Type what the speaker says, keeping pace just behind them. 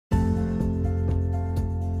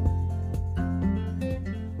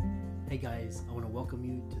guys, I want to welcome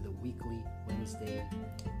you to the weekly Wednesday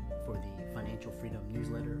for the Financial Freedom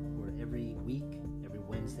newsletter, where every week, every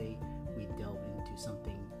Wednesday, we delve into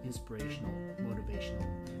something inspirational, motivational,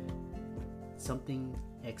 something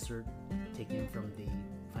excerpt taken from the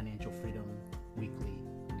Financial Freedom weekly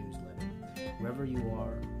newsletter. Wherever you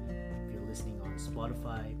are, if you're listening on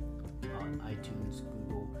Spotify, on iTunes,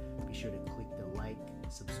 Google, be sure to click the like,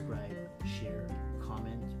 subscribe, share,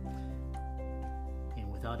 comment. And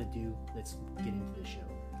without ado, let's get into the show.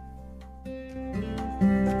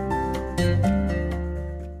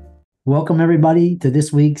 Welcome everybody to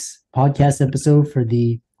this week's podcast episode for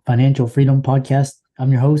the Financial Freedom Podcast.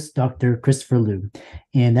 I'm your host, Dr. Christopher Liu.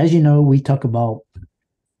 And as you know, we talk about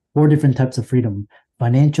 4 different types of freedom: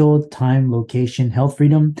 financial, time, location, health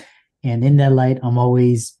freedom. And in that light, I'm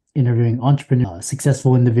always interviewing entrepreneurs,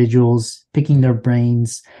 successful individuals, picking their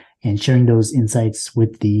brains and sharing those insights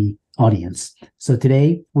with the audience. So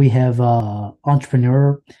today we have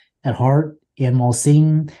entrepreneur at heart, Anmol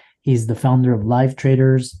Singh. He's the founder of Live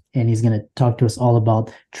Traders, and he's going to talk to us all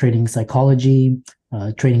about trading psychology,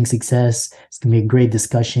 trading success. It's going to be a great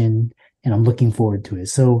discussion, and I'm looking forward to it.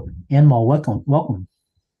 So Anmol, welcome. Well,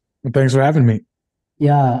 thanks for having me.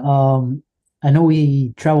 Yeah. I know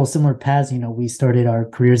we travel similar paths. You know, we started our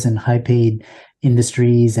careers in high paid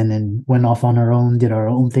industries and then went off on our own, did our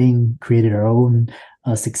own thing, created our own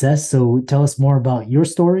success. So tell us more about your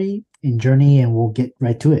story and journey, and we'll get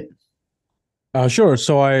right to it. Sure.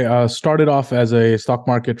 So I started off as a stock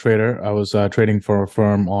market trader. I was trading for a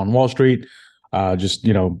firm on Wall Street,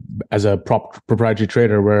 as a proprietary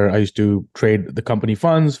trader, where I used to trade the company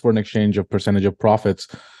funds for an exchange of percentage of profits.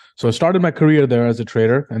 So I started my career there as a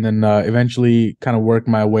trader, and then eventually kind of worked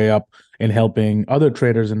my way up in helping other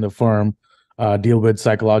traders in the firm deal with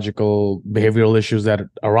psychological behavioral issues that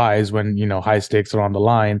arise when, high stakes are on the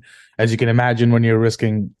line. As you can imagine, when you're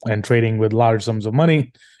risking and trading with large sums of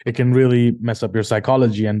money, it can really mess up your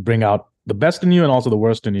psychology and bring out the best in you and also the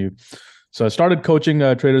worst in you. So I started coaching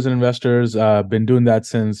traders and investors, been doing that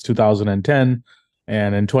since 2010.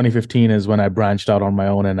 And in 2015 is when I branched out on my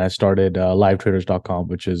own and I started livetraders.com,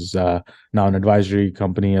 which is now an advisory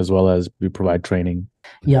company, as well as we provide training.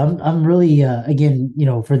 Yeah, I'm really, again,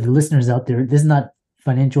 for the listeners out there, this is not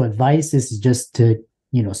financial advice. This is just to,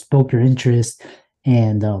 stoke your interest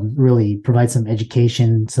and really provide some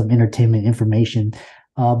education, some entertainment information.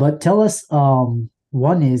 But tell us,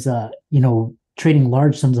 one is, trading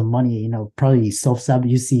large sums of money, probably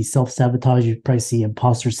you see self-sabotage, you probably see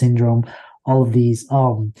imposter syndrome, all of these.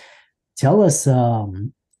 Tell us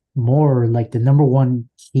more, like the number one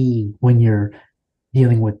key when you're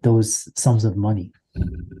dealing with those sums of money.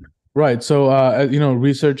 Right. So,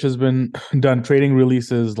 research has been done. Trading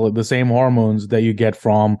releases the same hormones that you get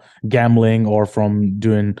from gambling or from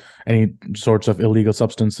doing any sorts of illegal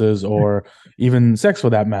substances or even sex for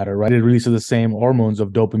that matter, right? It releases the same hormones of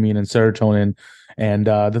dopamine and serotonin. And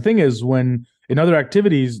the thing is, when in other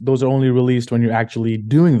activities, those are only released when you're actually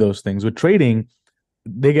doing those things. With trading,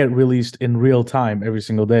 they get released in real time every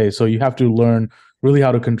single day. So you have to learn really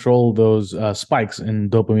how to control those spikes in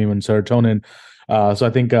dopamine and serotonin. So I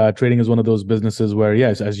think trading is one of those businesses where,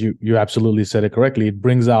 yes, as you absolutely said it correctly, it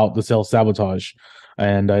brings out the self-sabotage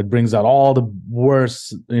and it brings out all the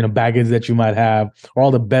worst, baggage that you might have, or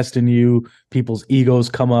all the best in you. People's egos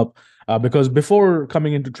come up because before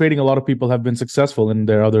coming into trading, a lot of people have been successful in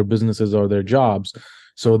their other businesses or their jobs.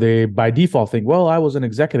 So they, by default, think, well, I was an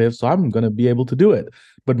executive, so I'm going to be able to do it.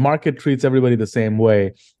 But market treats everybody the same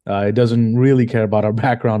way. It doesn't really care about our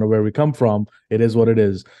background or where we come from. It is what it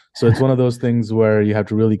is. So it's one of those things where you have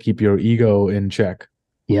to really keep your ego in check.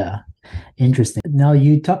 Yeah. Interesting. Now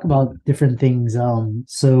you talk about different things.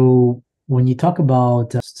 So when you talk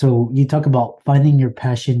about, finding your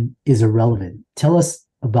passion is irrelevant. Tell us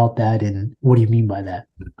about that and what do you mean by that?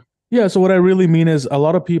 Yeah, so what I really mean is a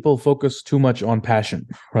lot of people focus too much on passion,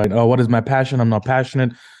 right? Oh, what is my passion? I'm not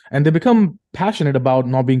passionate. And they become passionate about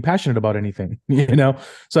not being passionate about anything,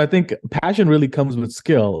 So I think passion really comes with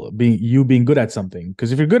skill, being good at something.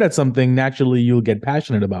 Because if you're good at something, naturally you'll get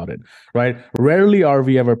passionate about it, right? Rarely are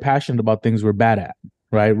we ever passionate about things we're bad at,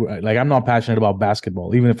 right? Like I'm not passionate about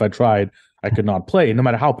basketball. Even if I tried, I could not play. No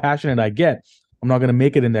matter how passionate I get, I'm not going to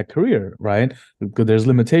make it in that career, right? Because there's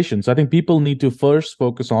limitations. So I think people need to first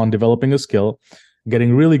focus on developing a skill,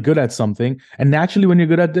 getting really good at something. And naturally, when you're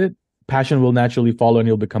good at it, passion will naturally follow and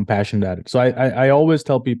you'll become passionate at it. So I always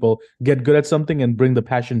tell people, get good at something and bring the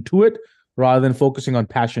passion to it rather than focusing on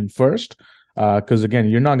passion first. Because again,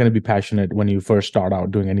 you're not going to be passionate when you first start out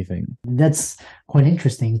doing anything. That's quite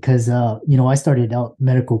interesting because, I started out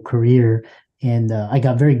medical career and I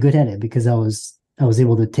got very good at it because I was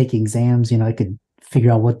able to take exams. I could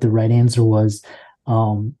figure out what the right answer was.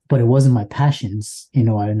 But it wasn't my passions, and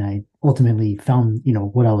I ultimately found,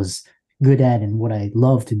 what I was good at and what I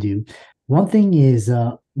love to do. One thing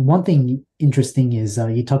interesting is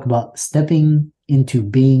you talk about stepping into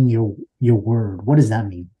being your word. What does that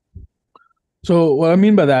mean? So what I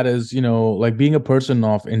mean by that is, like being a person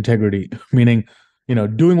of integrity, meaning,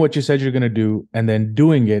 doing what you said you're going to do and then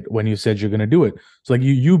doing it when you said you're going to do it. So like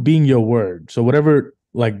you being your word. So whatever,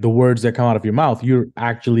 like the words that come out of your mouth, you're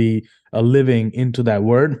actually living into that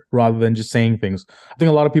word rather than just saying things. I think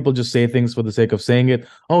a lot of people just say things for the sake of saying it.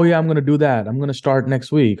 Oh yeah, I'm going to do that. I'm going to start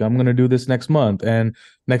next week. I'm going to do this next month. And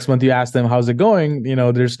next month you ask them, how's it going?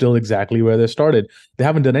 They're still exactly where they started. They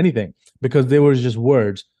haven't done anything because they were just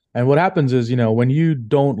words. And what happens is, when you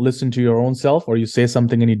don't listen to your own self or you say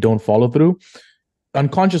something and you don't follow through,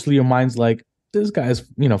 unconsciously your mind's like, this guy is,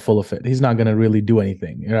 full of it. He's not going to really do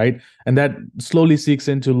anything, right? And that slowly seeks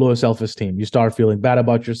into lower self-esteem. You start feeling bad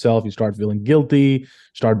about yourself. You start feeling guilty,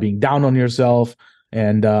 start being down on yourself.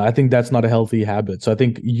 And I think that's not a healthy habit. So I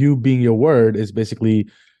think you being your word is basically,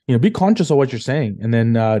 be conscious of what you're saying and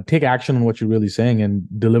then take action on what you're really saying and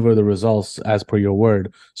deliver the results as per your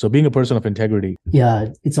word. So being a person of integrity. Yeah,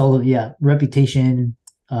 it's all, reputation,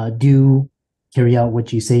 do carry out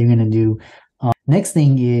what you say you're going to do. Next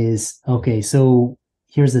thing is, okay, so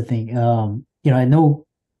here's the thing. I know,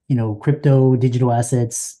 crypto, digital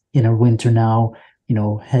assets in a winter now,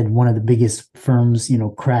 had one of the biggest firms,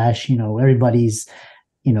 crash, everybody's,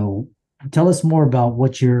 tell us more about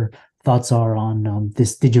what your thoughts are on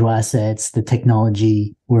this digital assets, the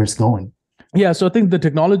technology, where it's going. Yeah, so I think the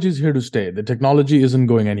technology is here to stay. The technology isn't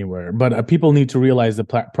going anywhere, but people need to realize the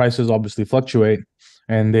prices obviously fluctuate,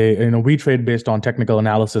 and we trade based on technical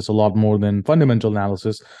analysis a lot more than fundamental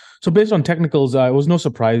analysis. So based on technicals, it was no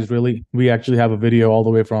surprise really. We actually have a video all the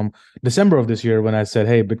way from December of this year when I said,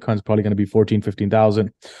 hey, Bitcoin's probably going to be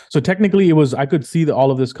 15,000. So technically I could see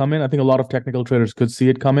all of this coming. I think a lot of technical traders could see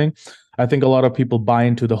it coming. I think a lot of people buy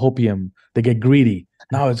into the hopium. They get greedy.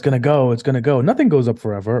 No, it's going to go. It's going to go. Nothing goes up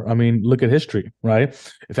forever. I mean, look at history, right?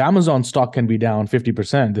 If Amazon stock can be down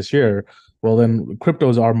 50% this year, well, then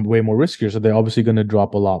cryptos are way more riskier. So they're obviously going to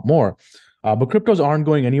drop a lot more. But cryptos aren't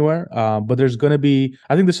going anywhere. But there's going to be,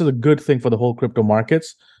 I think this is a good thing for the whole crypto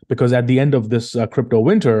markets, because at the end of this crypto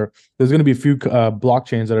winter, there's going to be a few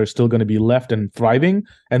blockchains that are still going to be left and thriving.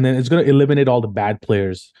 And then it's going to eliminate all the bad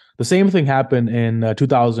players. The same thing happened in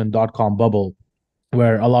 2000 dot-com bubble,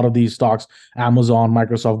 where a lot of these stocks, Amazon,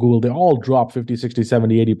 Microsoft, Google, they all dropped 50, 60,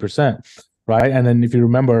 70, 80%, right? And then if you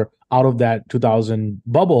remember, out of that 2000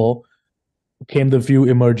 bubble came the few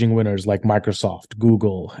emerging winners like Microsoft,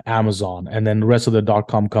 Google, Amazon, and then the rest of the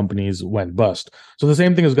dot-com companies went bust. So the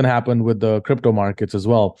same thing is going to happen with the crypto markets as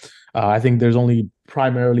well. I think there's only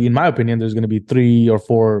primarily, in my opinion, there's going to be 3 or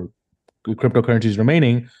 4 cryptocurrencies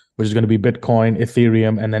remaining, which is going to be Bitcoin,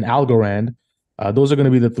 Ethereum, and then Algorand. Those are going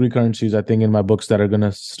to be the 3 currencies, I think, in my books that are going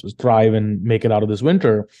to thrive and make it out of this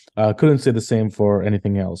winter. Couldn't say the same for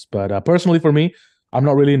anything else. But personally, for me, I'm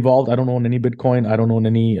not really involved. I don't own any Bitcoin. I don't own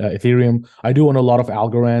any Ethereum. I do own a lot of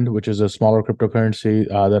Algorand, which is a smaller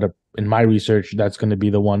cryptocurrency in my research, that's going to be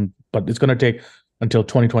the one. But it's going to take until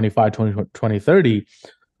 2025, 2030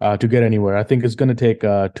 to get anywhere. I think it's going to take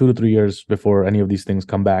 2 to 3 years before any of these things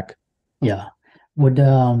come back. Yeah.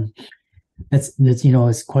 That's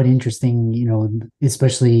it's quite interesting,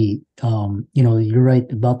 especially you're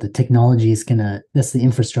right about the technology is that's the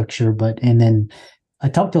infrastructure, and then I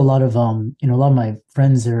talked to a lot of a lot of my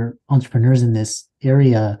friends are entrepreneurs in this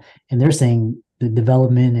area, and they're saying the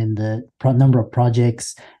development and the number of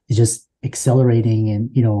projects is just accelerating.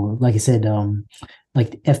 And like I said,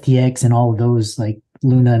 like FTX and all of those, like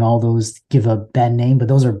Luna and all those, give a bad name, but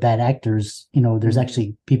those are bad actors. There's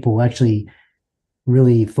actually people who actually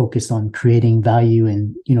really focused on creating value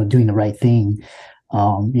and doing the right thing.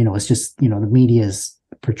 It's just the media is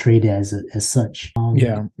portrayed as such.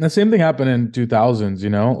 Yeah, the same thing happened in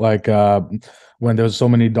 2000s. Like when there was so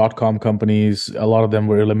many dot-com companies, a lot of them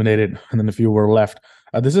were eliminated, and then a few were left.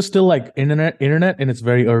 This is still like internet in its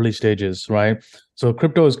very early stages, right? So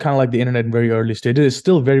crypto is kind of like the internet in very early stages. It's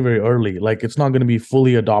still very, very early. Like it's not going to be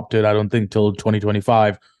fully adopted, I don't think, till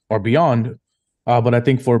 2025 or beyond. But I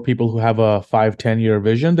think for people who have a 5-10 year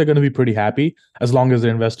vision, they're going to be pretty happy as long as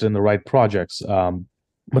they're invested in the right projects. But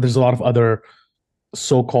there's a lot of other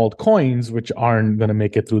so-called coins which aren't going to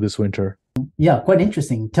make it through this winter. Yeah, quite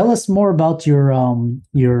interesting. Tell us more about your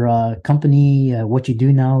company, what you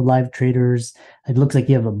do now, Live Traders. It looks like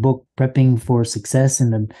you have a book, Prepping for Success,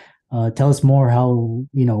 and then tell us more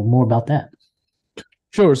more about that.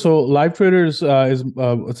 Sure. So Live Traders is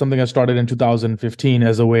something I started in 2015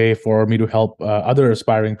 as a way for me to help other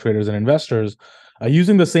aspiring traders and investors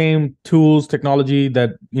using the same tools, technology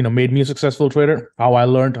that made me a successful trader, how I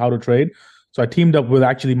learned how to trade. So I teamed up with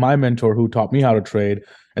actually my mentor who taught me how to trade,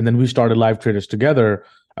 and then we started Live Traders together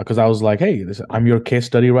because I was like, hey, I'm your case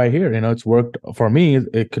study right here. It's worked for me.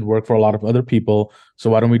 It could work for a lot of other people. So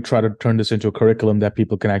why don't we try to turn this into a curriculum that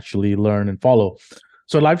people can actually learn and follow?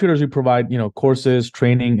 So at Live Traders, we provide, courses,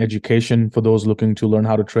 training, education for those looking to learn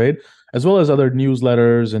how to trade, as well as other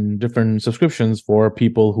newsletters and different subscriptions for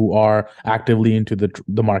people who are actively into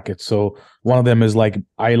the market. So one of them is like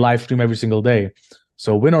I live stream every single day.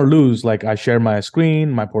 So win or lose, like I share my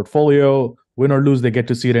screen, my portfolio. Win or lose, they get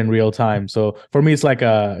to see it in real time. So for me, it's like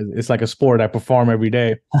a sport. I perform every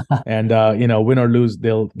day, and win or lose,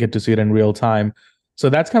 they'll get to see it in real time. So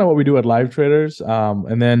that's kind of what we do at Live Traders.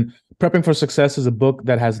 And then Prepping for Success is a book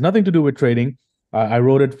that has nothing to do with trading. I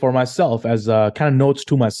wrote it for myself as kind of notes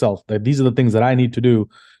to myself that these are the things that I need to do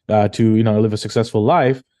to live a successful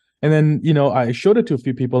life. And then I showed it to a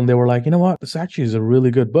few people, and they were like, you know what, this actually is a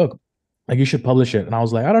really good book. Like you should publish it. And I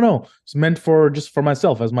was like, I don't know, it's meant for just for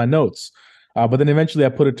myself as my notes. But then eventually I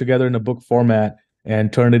put it together in a book format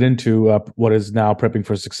and turned it into what is now Prepping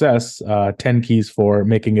for Success, 10 keys for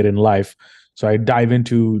making it in life. So I dive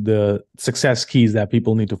into the success keys that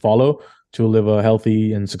people need to follow to live a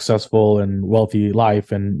healthy and successful and wealthy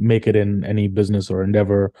life and make it in any business or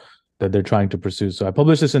endeavor that they're trying to pursue. So I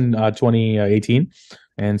published this in 2018,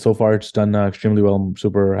 and so far it's done extremely well. I'm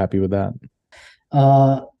super happy with that.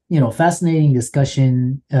 Fascinating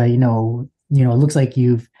discussion. It looks like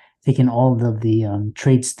you've taken all of the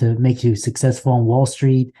traits to make you successful on Wall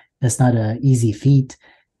Street. That's not an easy feat.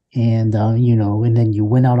 And and then you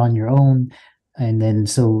went out on your own. And then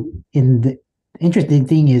so in the interesting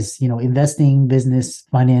thing is, investing, business,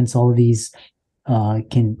 finance, all of these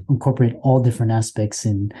can incorporate all different aspects.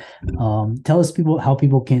 And tell us how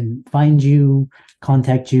people can find you,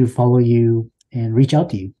 contact you, follow you, and reach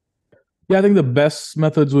out to you. Yeah, I think the best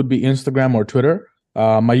methods would be Instagram or Twitter.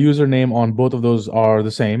 My username on both of those are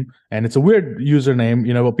the same, and it's a weird username.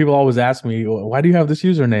 But people always ask me, "Why do you have this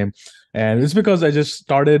username?" And it's because I just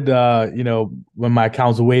started, when my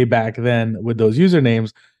accounts way back then with those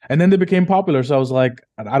usernames, and then they became popular. So I was like,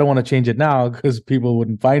 I don't want to change it now because people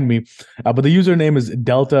wouldn't find me. But the username is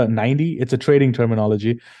Delta90. It's a trading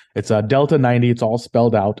terminology. It's Delta90. It's all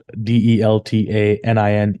spelled out,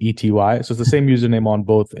 DELTANINETY. So it's the same username on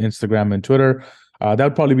both Instagram and Twitter. That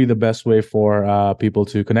would probably be the best way for people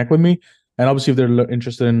to connect with me. And obviously, if they're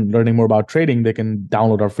interested in learning more about trading, they can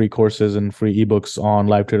download our free courses and free ebooks on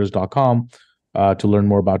livetraders.com to learn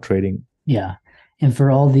more about trading. Yeah. And for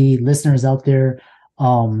all the listeners out there,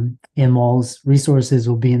 Anmol's resources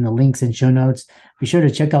will be in the links and show notes. Be sure to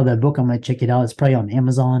check out that book. I'm going to check it out. It's probably on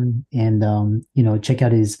Amazon, and, check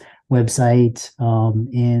out his website.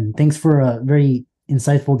 And thanks for a very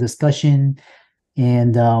insightful discussion.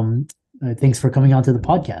 And thanks for coming on to the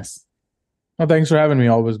podcast. Well, thanks for having me.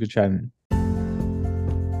 Always good chatting.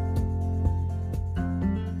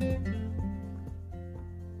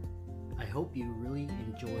 I hope you really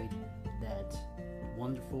enjoyed that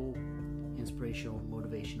wonderful, inspirational,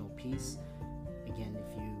 motivational piece. Again,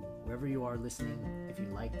 wherever you are listening, if you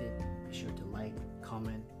liked it, be sure to like,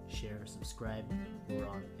 comment, share, subscribe. We're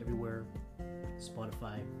on everywhere: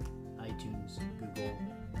 Spotify, iTunes, Google,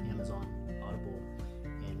 Amazon, Audible.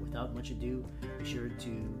 And without much ado, be sure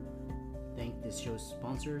to thank this show's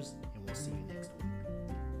sponsors, and we'll see you next week.